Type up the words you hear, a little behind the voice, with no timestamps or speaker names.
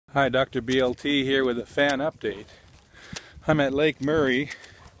Hi, Dr. BLT here with a fan update. I'm at Lake Murray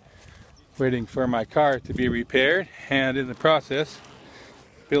waiting for my car to be repaired, and in the process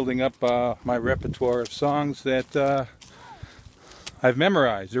building up my repertoire of songs that I've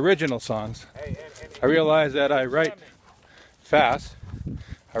memorized, original songs. I realize that I write fast.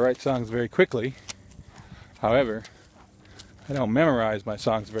 I write songs very quickly. However, I don't memorize my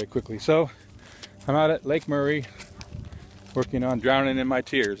songs very quickly. So I'm out at Lake Murray working on Drowning in My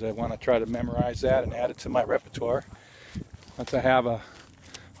Tears. I want to try to memorize that and add it to my repertoire. Once I have a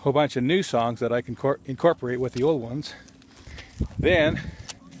whole bunch of new songs that I can incorporate with the old ones, then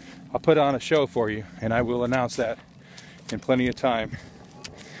I'll put on a show for you, and I will announce that in plenty of time.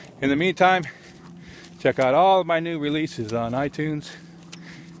 In the meantime, check out all of my new releases on iTunes,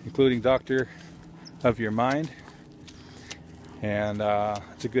 including Doctor of Your Mind. And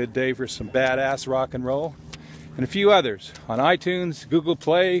it's a good day for some badass rock and roll. And a few others on iTunes, Google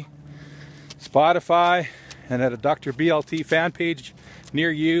Play, Spotify, and at a Dr. BLT fan page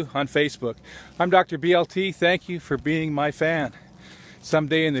near you on Facebook. I'm Dr. BLT. Thank you for being my fan.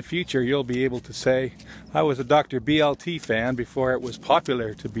 Someday in the future, you'll be able to say, I was a Dr. BLT fan before it was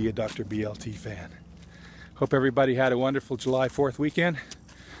popular to be a Dr. BLT fan. Hope everybody had a wonderful July 4th weekend.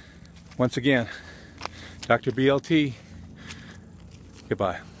 Once again, Dr. BLT,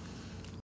 goodbye.